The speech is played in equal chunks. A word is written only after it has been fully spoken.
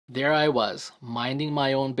There I was, minding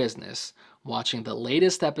my own business, watching the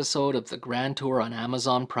latest episode of the Grand Tour on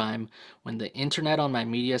Amazon Prime when the internet on my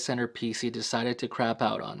media center PC decided to crap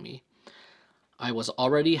out on me. I was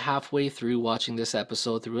already halfway through watching this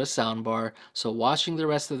episode through a soundbar, so watching the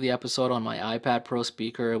rest of the episode on my iPad Pro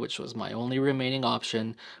speaker, which was my only remaining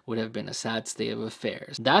option, would have been a sad state of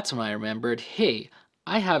affairs. That's when I remembered, hey,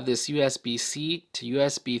 I have this USB-C to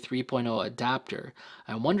USB 3.0 adapter.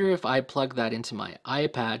 I wonder if I plug that into my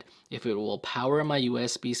iPad, if it will power my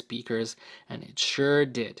USB speakers, and it sure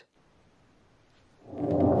did.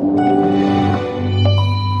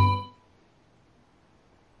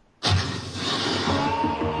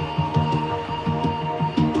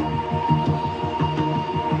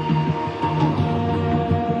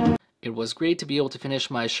 It was great to be able to finish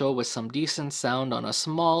my show with some decent sound on a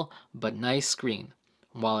small but nice screen.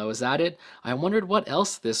 While I was at it, I wondered what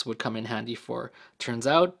else this would come in handy for. Turns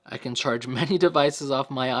out, I can charge many devices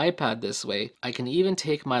off my iPad this way. I can even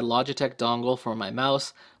take my Logitech dongle for my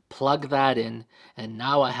mouse, plug that in, and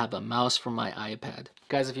now I have a mouse for my iPad.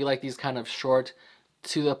 Guys, if you like these kind of short,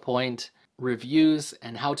 to the point reviews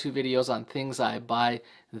and how-to videos on things I buy,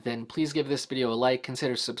 then please give this video a like,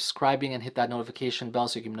 consider subscribing, and hit that notification bell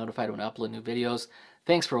so you can be notified when I upload new videos.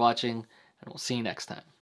 Thanks for watching, and we'll see you next time.